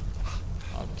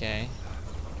ඕකේ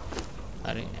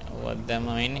හරි ඔවත්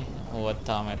දැම්මම ඉන්නේ ඔවත්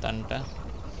තාම එතනට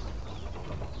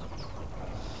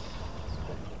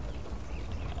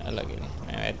අලගිනේ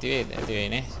මේ ඇති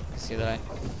වෙයිනේ සිදයි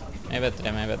මේ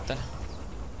පැත්තට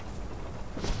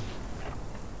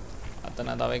අතන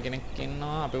තව කෙනෙක්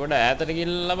ඉන්නවා අපි පොඩ ඈතට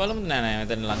ගිහලා බලමු නෑ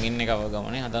මෙතන ළඟ ඉන්න එකව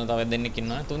ගමනේ අතන තව දෙන්නෙක්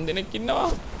ඉන්නවා 3 දෙනෙක් ඉන්නවා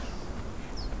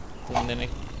 3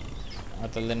 දෙනෙක්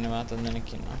අතල් දෙන්නවා 3 දෙනෙක්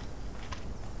ඉන්නවා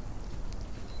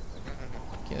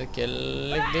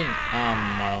කෙල්ලෙක් දෙන්න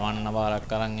අම්මා වන්න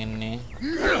බාරක් අරන් එන්නේ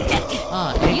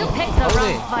You picked the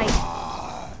wrong fight.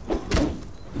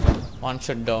 one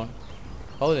shot down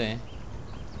කවුද මේ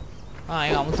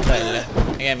ඒක අමුතු ටයිල්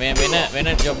එක මේ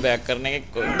වෙන ජොබ් එකක් කරන එක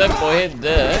කොහෙද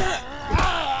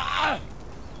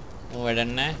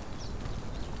වැඩන්නේ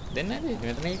දෙන්නේ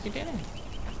මෙතන හිටියේ නේ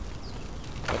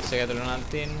බොක්ස් එක ඇතුළේ නම්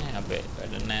තියෙන්නේ අපේ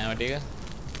වැඩන්නේ ආව ටික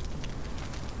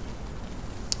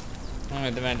මම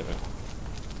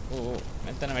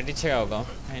මෙතන වැටිච්ච එකව ගම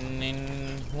එන්නින්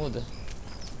මොකද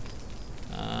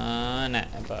නෑ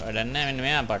වැඩන්නේ මෙන්න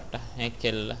මෙයා පට්ට ඒ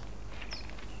කෙල්ල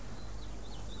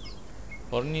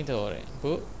පොර්නිතෝරේ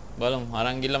බලමු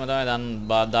අරන් ගිල්ලම තමයි දැන්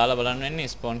දාලා බලන්න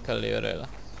වෙන්නේ ස්පෝන් කරලා ඉවර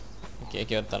වෙලා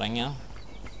එකේවත් අරන් යනවා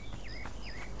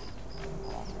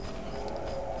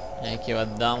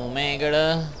ඒකවත් දාමු මේකට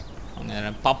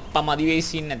අන්න පප්පා මදි වෙයි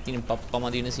සීන් නැතිනේ පප්පා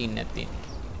මදින සීන් නැති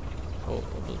ඔව්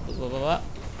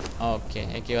ඕකේ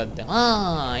ඒකවත් දැන්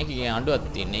ඒකේ අඬුවක්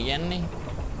තියෙන්නේ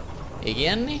ඒ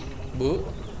කියන්නේ බූ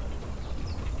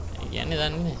ඒ කියන්නේ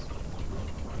දන්නේ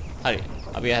හරි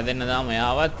අපි හැදෙන්න දාම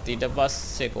යාවත් ඊට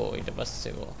පස්සේ කෝ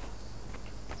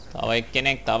තව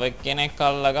එක්කෙනෙක්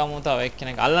අල්ලගමු තව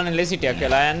එක්කෙනෙක් අල්ලන්නේ ලෙසි ටිකක්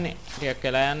වෙලා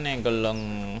යන්නේ ඒගොල්ලොන්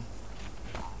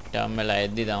ටම් වෙලා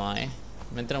එද්දි තමයි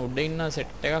මෙතන උඩ ඉන්න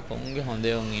සෙට් එකක් උන්ගේ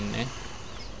හොඳේ උන් ඉන්නේ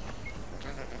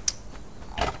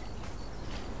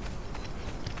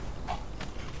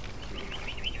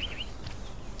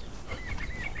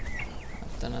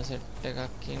එතන සෙට්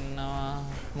එකක් ඉන්නවා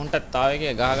මුන්ට තාව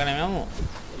එකේ ගහගෙන යමු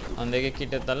අන් දෙකේ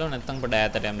කිට්ටත් අල්ලව නැත්තම් පොඩ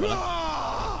ඈතට යම්බලා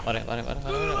වරේ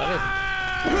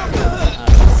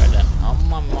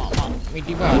අම්මා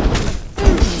මිටි බා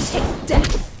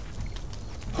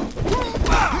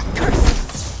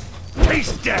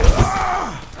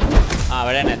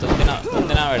වැඩ නැහැ තුන් දෙනා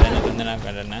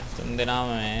තුන් දෙනාම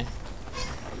මේ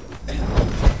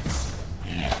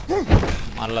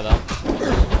මරලා දාමු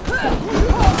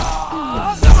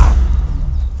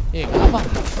ඒ ගහපන්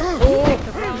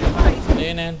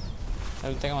නෑ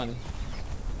හෙල්ත් එක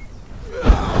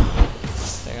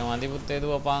මදි පුත්තේ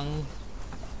දුවපන්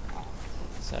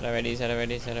සර වැඩි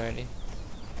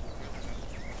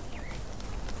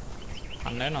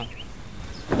අන්න වෙනවා.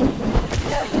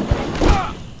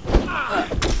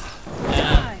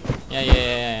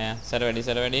 යා සර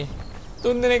වැඩි.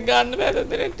 තුන් දෙනෙක් ගන්න බෑ තුන්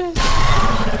දෙනෙක්ට.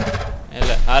 එල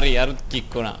හරි අරුත් කික්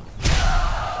වුණා.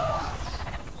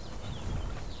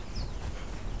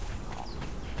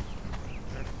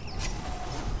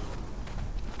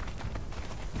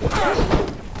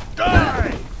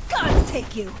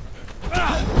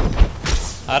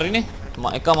 හරිනේ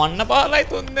එක මන්න පාලයි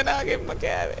තුන් දෙනාගෙන්ම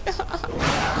කෑවේ.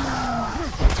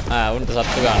 උන්ට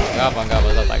සත්තු ගන්න. ගාපන්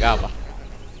සතා ගාපන්.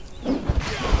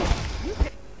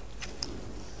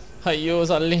 අයියෝ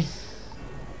සල්ලි.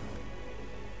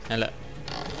 එල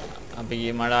අපි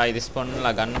ගියේ මඩ ආයි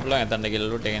රිස්පොන්ඩ්ලා ගන්න පුළුවන්. එතනට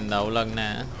ගිහලා ලුට් එකෙන් දවුලක්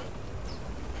නැහැ.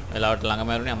 වෙලාවට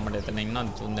ළඟම ඇරුණේ අම්මට එතන ඉන්නවා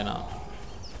තුන් දෙනා.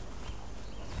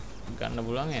 ගන්න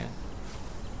පුළුවන් ඒ.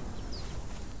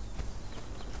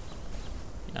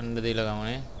 යන්න දීලා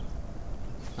ගමනේ.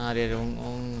 හරියට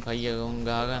උන් කයිය උන්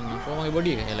ගහ ගන්න. කොහොමගේ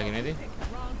බොඩි එක හෙලගෙන ඉතින්.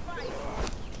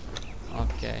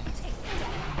 ඕකේ.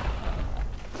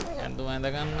 යන්න මඳ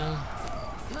ගන්න.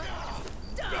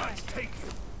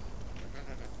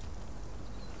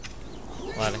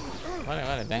 වල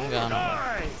දැන් ගන්නවා.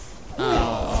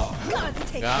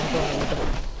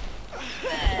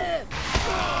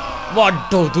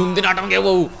 වඩෝ තුන් දිනටම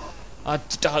ගෙවවු.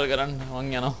 අච්චටහල් කරන්න මං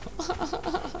යනවා.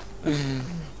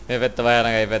 මේ පැත්ත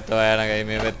වයනගයි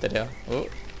මේ පැත්තට යන්න. ඔව්.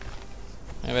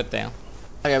 මේ පැත්ත යන්න.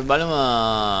 හරි අපි බලමු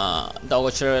තව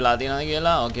කොච්චර වෙලා තියෙනවද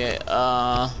කියලා. ඕකේ.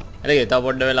 එලගේ තව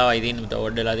පොඩ්ඩ වෙලාවයි තියෙන්නේ. තව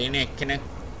පොඩ්ඩ වෙලා තියෙන්නේ එක්කෙනෙක්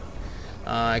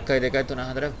 1 2 3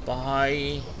 4 5යි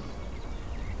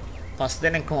 5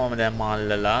 දෙනෙක් කොහමද දැන්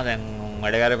මාල්ලලා දැන්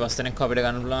වැඩකාරය 5 දෙනෙක් අපිට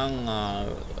ගන්න පුළුවන්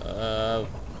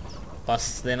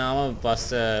 5 දෙනාම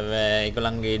 5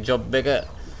 ඒගොල්ලන්ගේ ජොබ් එක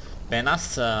වෙනස්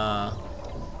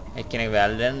එක්කෙනෙක්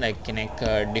වැල්ඩන් එක්කෙනෙක්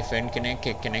ඩිෆෙන්ඩ් කෙනෙක්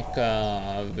එක්කෙනෙක්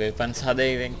වෙපන්ස්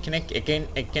හදේ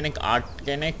එක්කෙනෙක් ආර්ට්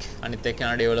කෙනෙක් අනිත්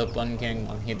එක්කෙනා ඩෙවලොපර් කෙනෙක්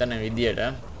මම හිතන විදියට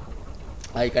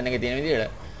අයිකන් එකේ තියෙන විදියට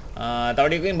තව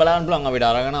ටිකකින් බලන්න පුළුවන් අපිට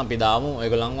අරගෙන අපි දාමු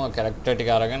ඒගොල්ලන්ව කැරක්ටර් ටික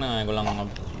අරගෙන ඒගොල්ලන්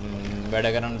වැඩ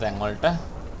කරන තැන් වලට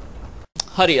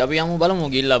හරි අපි යමු බලමු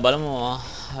ගිහිල්ලා බලමු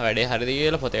වැඩේ හරිද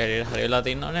කියලා පොතේ හරි වෙලා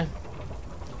තින්නවනේ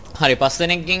හරි පස්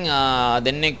දෙනෙක්ගෙන්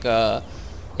දෙන්නෙක්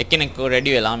එක්කෙනෙක්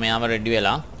රෙඩි වෙලා මෙයාම රෙඩි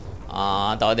වෙලා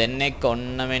තව දෙන්නෙක්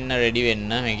ඔන්න මෙන්න රෙඩි වෙන්න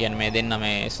මේ කියන්නේ මේ දෙන්න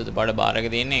මේ සුදු පාට බාර් එක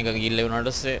තියෙන්නේ ඒක ගිහිල්ලා වුණාට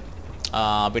පස්සේ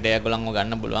අපිට ඒගොල්ලන්ව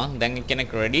ගන්න පුළුවන් දැන්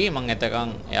එක්කෙනෙක් රෙඩි මම එතකන්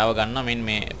එයාව ගන්නවා මෙන්න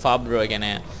මේ ෆාබ්‍රෝ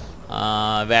කියන්නේ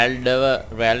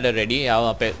වැල්ඩ රෙඩි එයාව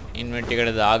අපේ ඉන්වෙන්ටරි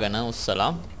එකට දාගෙන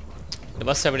උස්සලා ඊට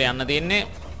පස්සේ අපිට යන්න තියෙන්නේ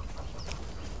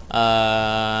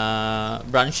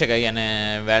බ්‍රන්ච් එක කියන්නේ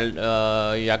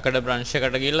යකඩ බ්‍රන්ච්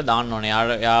එකට ගිහිල්ලා දාන්න ඕනේ.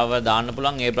 යාව දාන්න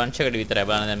පුළුවන් ඒ බ්‍රන්ච් එකට විතරයි.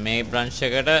 බලන්න දැන් මේ බ්‍රන්ච්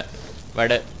එකට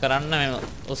වැඩ කරන්න මේ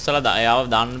උස්සලා යාව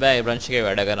දාන්න බෑ ඒ බ්‍රන්ච් එකේ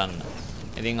වැඩ කරන්න.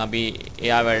 ඉතින් අපි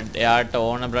එයාට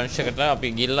ඕන බ්‍රන්ච් එකට අපි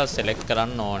ගිහිල්ලා සෙලෙක්ට්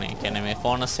කරන්න ඕනේ. කියන්නේ මේ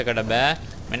ෆෝනස් එකට බෑ.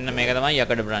 මෙන්න මේක තමයි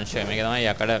යකඩ බ්‍රන්ච් එක. මේක තමයි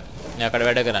යකඩ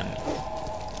වැඩ කරන්නේ.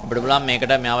 අපිට පුළුවන්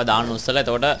මේකට මෙයාව දාන්න උස්සලා.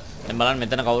 එතකොට දැන් බලන්න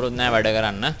මෙතන කවුරුත් නැහැ වැඩ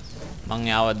කරන්න. මං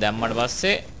යාව දැම්මට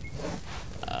පස්සේ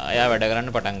එයා වැඩ කරන්න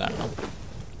පටන් ගන්නවා.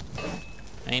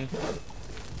 අයින්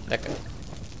දැක්ක.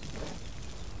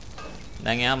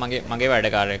 දැන් එයා මගේ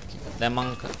වැඩකාරයෙක්. දැන් මං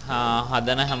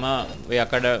හදන හැම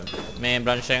යකඩ මේ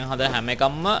බ්‍රන්ච් එකෙන් හදන හැම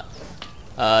එකක්ම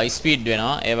ස්පීඩ්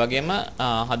වෙනවා. ඒ වගේම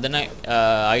හදන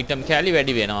අයිටම් කැලි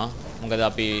වැඩි වෙනවා. මොකද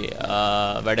අපි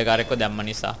වැඩකාරයෙක්ව දැම්ම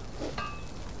නිසා.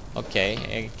 ඕකේ.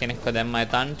 ඒ කෙනෙක්ව දැම්ම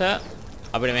එතනට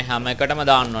අපිට මේ හැම එකටම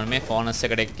දාන්න ඕනේ මේ ෆෝනස්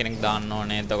එකට එක්කෙනෙක් දාන්න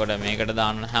ඕනේ. එතකොට මේකට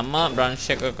දාන්න හැම බ්‍රන්ච්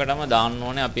එකකටම දාන්න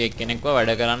ඕනේ අපි එක්කෙනෙක්ව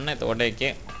වැඩ කරන්න. එතකොට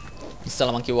ඒකේ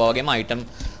ඉස්සලා මම කිව්වා වගේම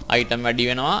අයිටම් වැඩි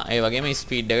වෙනවා. ඒ වගේම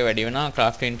ස්පීඩ් එක වැඩි වෙනවා.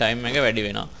 ක්‍රාෆ්ටින් ටයිම් එක වැඩි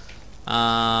වෙනවා.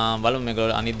 බලමු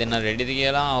මේගොල්ලෝ අනිත් දෙන්න රෙඩිද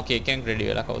කියලා. ඕකේ එකෙක් රෙඩි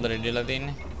වෙලා. කවුද රෙඩි වෙලා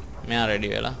තියෙන්නේ? මෙයා රෙඩි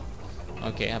වෙලා.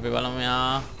 ඕකේ අපි බලමු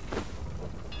මෙයා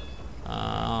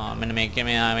මෙන්න මේකේ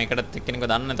මෙයා මේකටත් එක්කෙනෙක්ව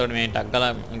දාන්න. එතකොට මේ ටක්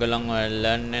ගාලා ඒගොල්ලන්ව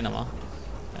ලර්න් වෙනවා.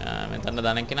 මෙතන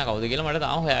දාන කෙනා කවුද කියලා මට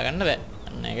තාම හොයාගන්න බෑ.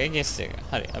 අන්න ඒකයි ගෙස් එක.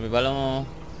 හරි අපි බලමු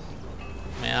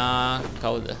මෙයා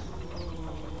කවුද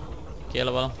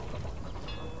කියලා බලමු.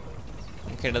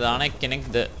 කෙඩ දාන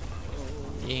එක්කෙනෙක්ද?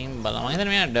 ඊම් බලමු. මම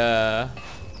හිතන්නේ මෙයා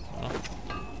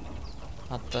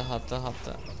හත.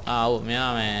 ඔව් මෙයා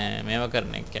මේව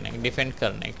කරන එක්කෙනෙක් ඩිෆෙන්ඩ්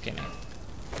කරන එක්කෙනෙක්.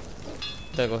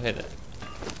 ඒක කොහෙද?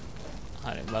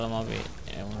 හරි බලමු අපි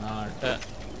ඒ වුණාට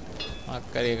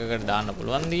අක්කරි එකකට දාන්න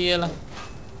පුළුවන් ද කියලා.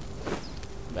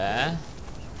 බෑ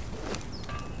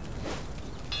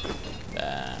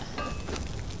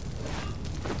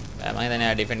මම හිතන්නේ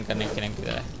ආ ඩිෆෙන්ඩ් කරන කෙනෙක්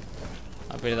විතරයි.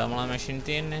 අපිට තමයි මැෂින්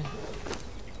තියෙන්නේ.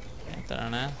 එතන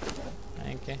නෑ.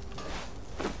 ඕකේ.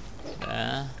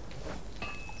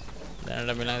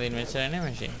 දැනට අපි ළඟ තියෙන මෙච්චරනේ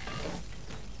මැෂින්.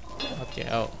 ඕකේ.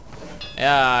 ඔව්.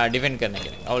 එයා ඩිෆෙන්ඩ් කරන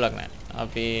කෙනෙක්. අවුලක් නැහැ.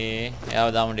 අපි එයාව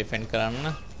දාමු ඩිෆෙන්ඩ් කරන්න.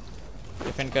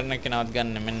 ඩිෆෙන්ඩ් කරන කෙනාවත්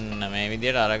ගන්න මෙන්න මේ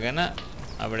විදියට අරගෙන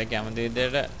අපිට කැමති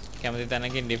විදියට කැමති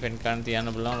තැනකින් ඩිෆෙන්ඩ් කරන්න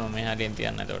තියන්න පුළුවන්. මම මේ හරියෙන්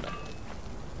තියන්න එතකොට.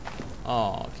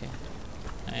 ඕකේ.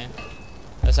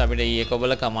 ඊට අපිට ඊ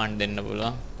එකබල කමාන්ඩ් දෙන්න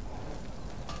පුළුවන්.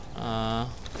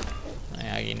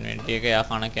 එයාගේ ඉන්වෙන්ටරි එක එයා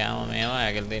කන කෑම මේවා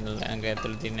එයාගේ තියෙන ලැංග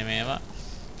ඇතුළේ තියෙන මේවා.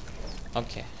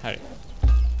 ඕකේ හරි.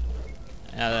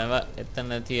 එයා එතන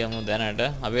තියමු දැනට.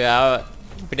 අපි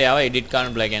අපිට යාව එඩිට්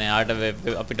කරන්න බලා කියන්නේ ආට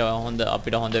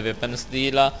අපිට හොඳ වෙපන්ස්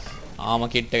දීලා ආම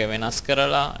කිට් එක වෙනස්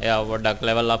කරලා එයා පොඩ්ඩක්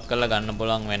ලෙවල් අප් කරලා ගන්න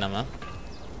පුළුවන් වෙනම.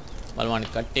 බලමු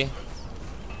අනිත් කට්ටිය.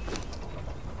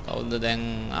 කවුද දැන්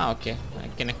ඕකේ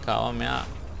කෙනෙක් ආවා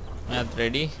මෙයාත්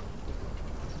රෙඩි.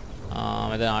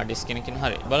 මෙතන ආටිස්ට් කෙනෙක් ඉන්න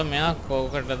හරි. බලමු මෙයා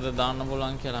කෝකටද දාන්න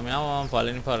පුළුවන් කියලා. මෙයාව මම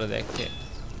පළවෙනි පාර දැක්කේ.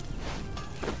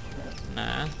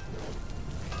 නෑ.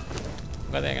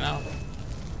 මොකද ඒක නා?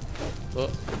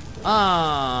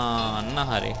 අන්න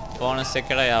හරි. ෆෝනස්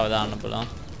එකට යාව දාන්න පුළුවන්.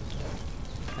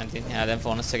 නැතිනම් එයා දැන්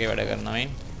ෆෝනස් එකේ වැඩ කරනවා මේ.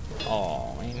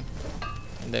 මේ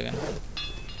ඉඳගෙන.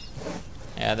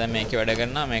 එයා දැන් මේකේ වැඩ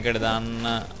කරනවා. මේකට දාන්න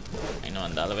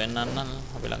ඉනවන් දාලා වෙන්නන්න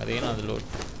අපි ළඟ තියෙනවද ලෝඩ්?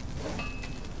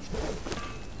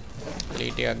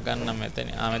 ලීට් එකක් ගන්න මෙතන.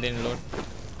 මෙතන ලෝඩ්.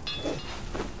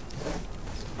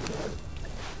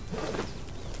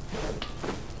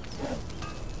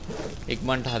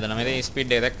 ඉක්මනට හදනවා. මෙතන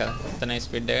ස්පීඩ් එක දැක්කද? එතන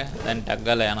ස්පීඩ් එක දැන් ටක්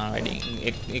ගාලා යනවා වැඩි.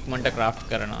 ඉක්මනට ක්‍රාෆ්ට්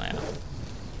කරනවා යා.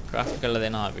 ක්‍රාෆ්ට් කරලා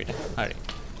දෙනවා අපිට. හරි.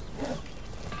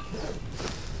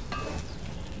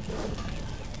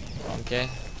 ඕකේ.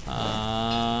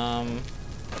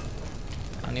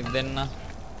 අනිත් දෙන්න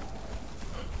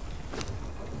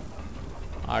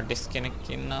ආටිස්ට් කෙනෙක්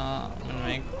ඉන්නවා.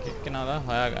 මේක කෙනාද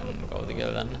හොයාගන්න කවුද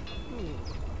කියලා දන්න.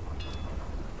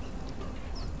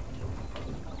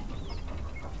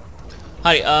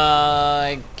 හරි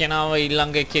කෙනාව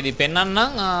ඊළඟ එකේදී පෙන්නන්නම්.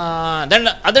 දැන්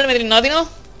අදට මෙතන නවතිනවා.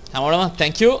 හැමෝටම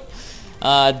thank you.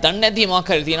 දන්නේ නැති මොකක්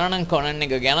හරි තියෙනවා නම් Conan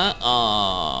එක ගැන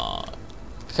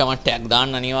කමෙන්ට් එකක්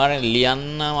දාන්න අනිවාර්යෙන්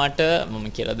ලියන්න මට. මම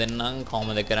කියලා දෙන්නම්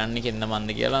කොහොමද කරන්නේ කින්ද මන්ද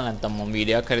කියලා. නැත්නම් මම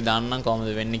වීඩියෝ එකක් හරි දාන්නම් කොහොමද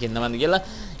වෙන්නේ කින්ද මන්ද කියලා.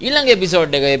 ඊළඟ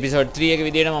එපිසෝඩ් එක එපිසෝඩ් 3 එක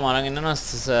විදියට මම අරන් එන්නවා.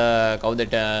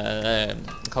 කවුදට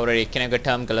කවුරු එක්කෙනෙක්ව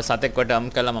ටර්ම් කළා සතෙක්ව ටර්ම්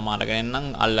කළා මම අරගෙන එන්නම්.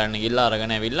 අල්ලන්න ගිහලා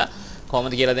අරගෙන ඇවිල්ලා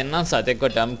කොහොමද කියලා දෙන්නම්. සතෙක්ව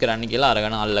ටර්ම් කරන්න කියලා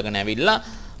අරගෙන අල්ලගෙන ඇවිල්ලා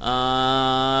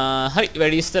හරි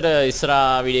වැඩි විස්තර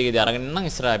ඉස්සරහා වීඩියෝ එකේදී අරගෙන එන්නම්.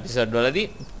 ඉස්සරහා එපිසෝඩ් වලදී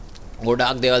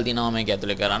ගොඩාක් දේවල් තියෙනවා මේක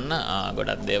ඇතුලේ කරන්න.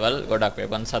 ගොඩක් දේවල් ගොඩක්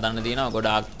වෙපන්ස් හදන්න තියෙනවා.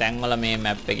 ගොඩාක් තැන්වල මේ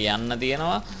මැප් එකේ යන්න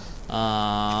තියෙනවා.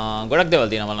 ගොඩක් දේවල්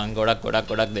තියෙනවා බලන්න.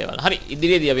 ගොඩක් දේවල්. හරි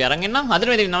ඉදිරියේදී අපි අරන් එන්නම්. අදට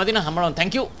මේ නවතින හැමෝටම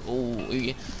thank you.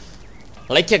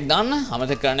 ලයික් එකක් දාන්න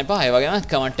අමතක කරන්න එපා. ඒ වගේම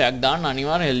කමෙන්ට් එකක් දාන්න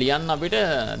අනිවාර්යෙන් ලියන්න අපිට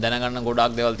දැනගන්න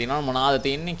ගොඩාක් දේවල් තියෙනවා. මොනවාද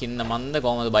තියෙන්නේ කින්න මන්ද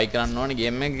කොහොමද බයි කරන්න ඕනේ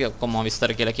ගේම් එක ඔක්කොම විස්තර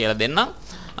කියලා දෙන්නම්.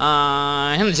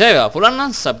 එහෙනම් ජය වේවා. පුළුවන්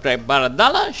නම් subscribe පාරක්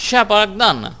දාලා share පාරක්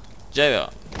දාන්න. ජය වේවා.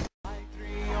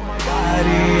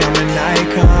 I'm an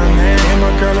icon, man. My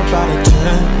girl about a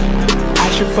 10. I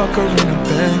should fuck her in a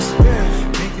Benz.